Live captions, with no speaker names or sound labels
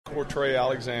Trey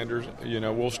Alexander,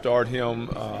 we'll start him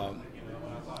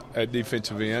at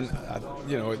defensive end.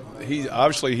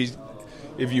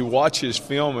 If you watch his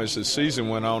film as the season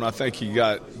went on, I think he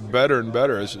got better and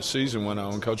better as the season went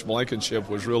on. Coach Blankenship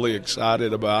was really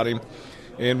excited about him.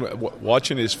 And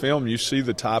watching his film, you see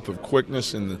the type of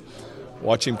quickness and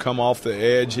watch him come off the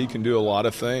edge. He can do a lot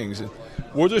of things. And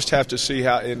we'll just have to see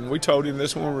how – and we told him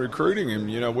this when we were recruiting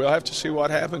him. We'll have to see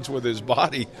what happens with his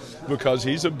body because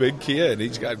he's a big kid.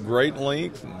 He's got great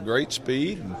length and great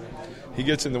speed. And he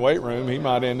gets in the weight room, he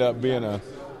might end up being a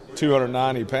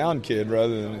 290-pound kid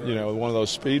rather than, one of those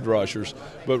speed rushers.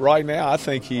 But right now I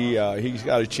think he's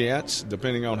got a chance,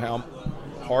 depending on how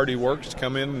hard he works, to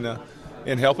come in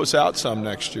and help us out some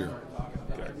next year.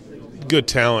 Good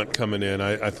talent coming in,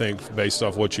 I think, based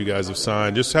off what you guys have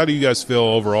signed. Just how do you guys feel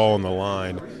overall on the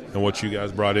line and what you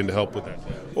guys brought in to help with that?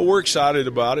 Well, we're excited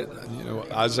about it.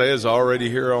 Isaiah's already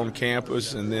here on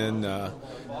campus, and then the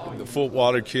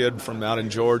Footwater kid from out in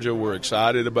Georgia, we're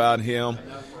excited about him.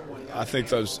 I think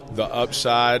the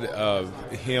upside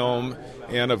of him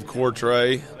and of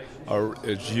Cortrey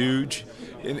is huge.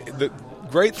 And the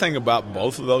great thing about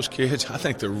both of those kids, I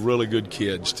think they're really good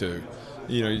kids too.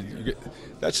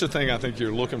 That's the thing I think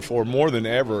you're looking for more than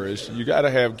ever is you got to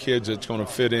have kids that's going to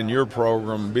fit in your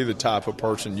program and be the type of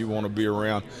person you want to be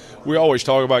around. We always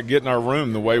talk about getting our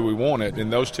room the way we want it,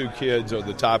 and those two kids are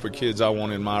the type of kids I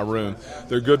want in my room.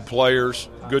 They're good players,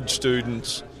 good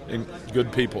students, and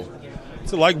good people.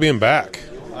 What's it like being back?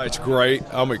 It's great.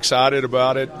 I'm excited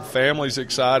about it. Family's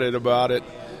excited about it.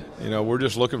 We're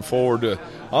just looking forward to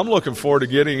 – I'm looking forward to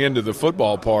getting into the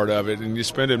football part of it and just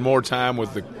spending more time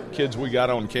with the kids we got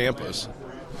on campus.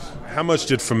 How much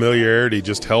did familiarity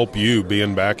just help you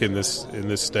being back in this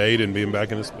state and being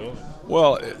back in this building?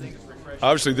 Well,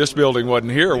 obviously this building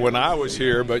wasn't here when I was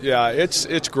here, but, yeah,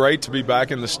 it's great to be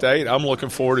back in the state. I'm looking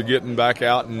forward to getting back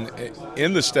out and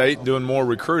in the state doing more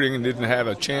recruiting and didn't have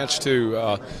a chance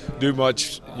to do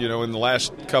much, in the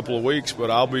last couple of weeks,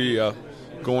 but I'll be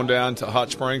going down to Hot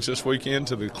Springs this weekend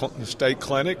to the state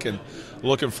clinic and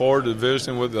looking forward to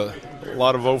visiting with a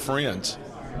lot of old friends.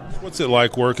 What's it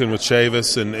like working with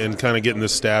Chavis and kind of getting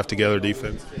this staff together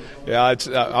defense? Yeah,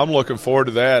 I'm looking forward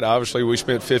to that. Obviously, we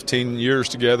spent 15 years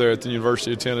together at the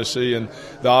University of Tennessee, and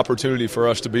the opportunity for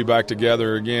us to be back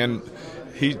together again.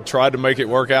 He tried to make it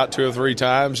work out 2 or 3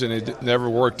 times, and it never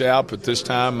worked out, but this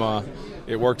time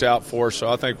it worked out for us. So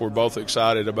I think we're both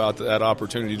excited about that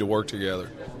opportunity to work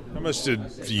together. How much did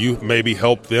you maybe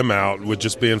help them out with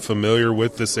just being familiar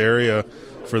with this area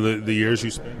for the years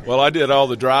you spent? Well, I did all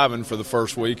the driving for the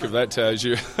first week, if that tells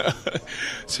you.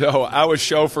 So I was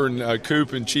chauffeuring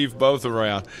Coop and Chief both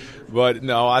around. But,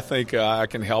 no, I think I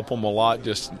can help them a lot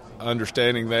just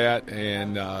understanding that.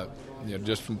 And,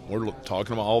 we're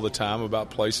talking about all the time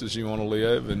about places you want to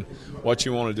live and what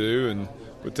you want to do.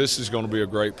 But this is going to be a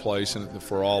great place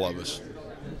for all of us.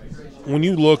 When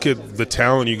you look at the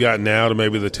talent you got now to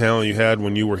maybe the talent you had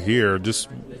when you were here,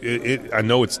 I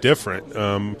know it's different.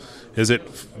 Is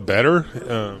it better?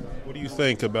 What do you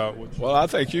think about Well, I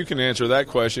think you can answer that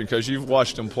question because you've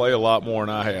watched them play a lot more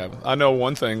than I have. I know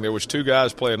one thing. There was 2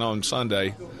 guys playing on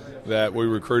Sunday that we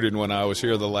recruited when I was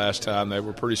here the last time. They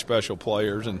were pretty special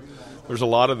players, and there's a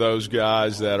lot of those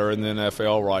guys that are in the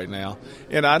NFL right now.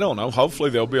 And I don't know. Hopefully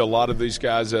there'll be a lot of these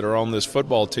guys that are on this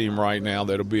football team right now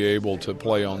that'll be able to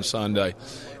play on Sunday.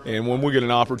 And when we get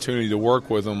an opportunity to work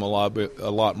with them a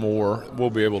lot more, we'll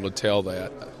be able to tell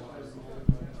that.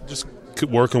 Just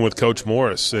working with Coach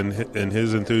Morris and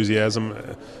his enthusiasm,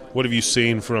 what have you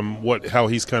seen from how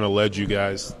he's kind of led you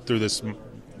guys through this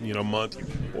month?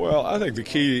 Well, I think the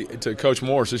key to Coach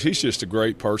Morris is he's just a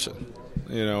great person,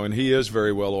 and he is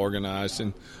very well organized.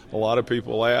 And a lot of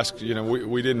people ask,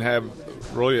 we didn't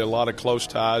have really a lot of close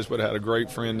ties, but had a great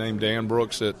friend named Dan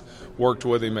Brooks that worked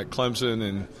with him at Clemson,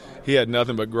 and he had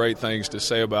nothing but great things to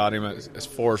say about him as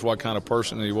far as what kind of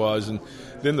person he was. And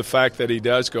then the fact that he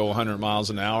does go 100 miles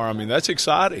an hour, I mean, that's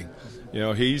exciting.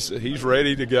 He's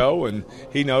ready to go, and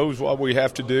he knows what we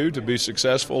have to do to be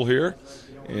successful here.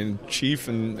 And Chief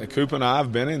and Coop and I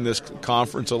have been in this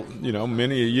conference,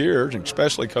 many a year,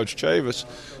 especially Coach Chavis.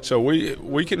 So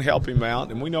we can help him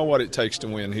out, and we know what it takes to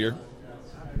win here.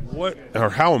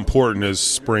 How important is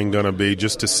spring going to be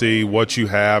just to see what you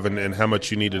have and how much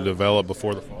you need to develop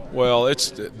before the fall? Well,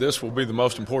 this will be the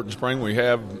most important spring we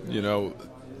have,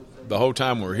 the whole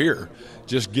time we're here.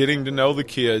 Just getting to know the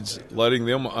kids, letting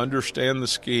them understand the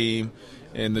scheme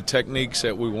and the techniques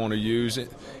that we want to use. And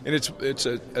it's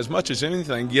as much as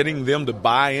anything, getting them to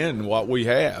buy in what we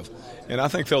have. And I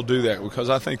think they'll do that because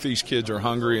I think these kids are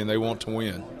hungry and they want to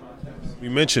win. You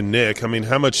mentioned Nick. I mean,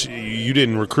 how much you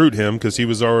didn't recruit him because he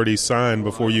was already signed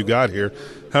before you got here.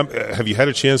 Have you had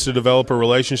a chance to develop a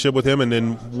relationship with him? And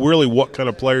then really what kind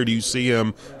of player do you see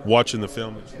him watching the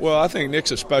film? Well, I think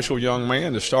Nick's a special young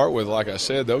man to start with. Like I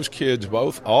said, those kids,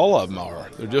 all of them are.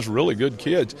 They're just really good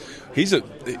kids.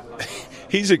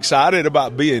 He's excited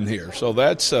about being here, so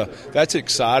that's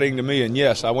exciting to me. And,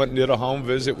 yes, I went and did a home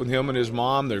visit with him and his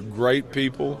mom. They're great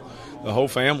people. The whole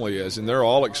family is, and they're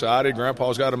all excited.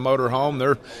 Grandpa's got a motor home.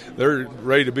 They're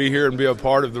ready to be here and be a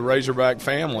part of the Razorback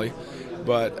family.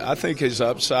 But I think his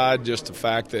upside, just the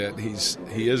fact that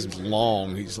he is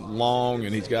long. He's long,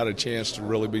 and he's got a chance to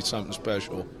really be something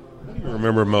special. What do you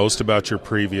remember most about your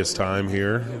previous time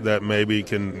here that maybe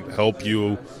can help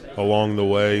you along the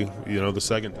way, the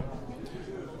second time?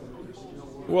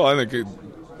 Well, I think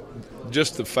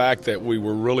just the fact that we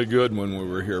were really good when we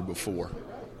were here before.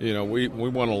 We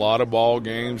won a lot of ball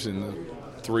games in the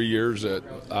 3 years that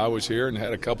I was here and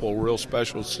had a couple of real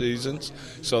special seasons,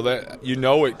 so that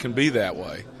it can be that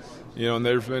way. And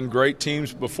there's been great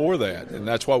teams before that, and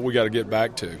that's what we got to get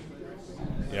back to.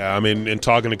 Yeah, I mean, in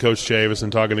talking to Coach Chavis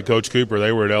and talking to Coach Cooper,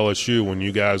 they were at LSU when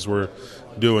you guys were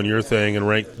doing your thing and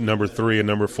ranked number 3 and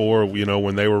number 4,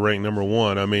 when they were ranked number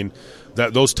 1. I mean,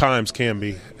 those times can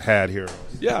be had here.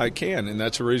 Yeah, it can, and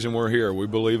that's the reason we're here. We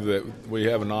believe that we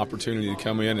have an opportunity to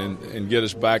come in and get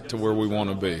us back to where we want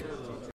to be.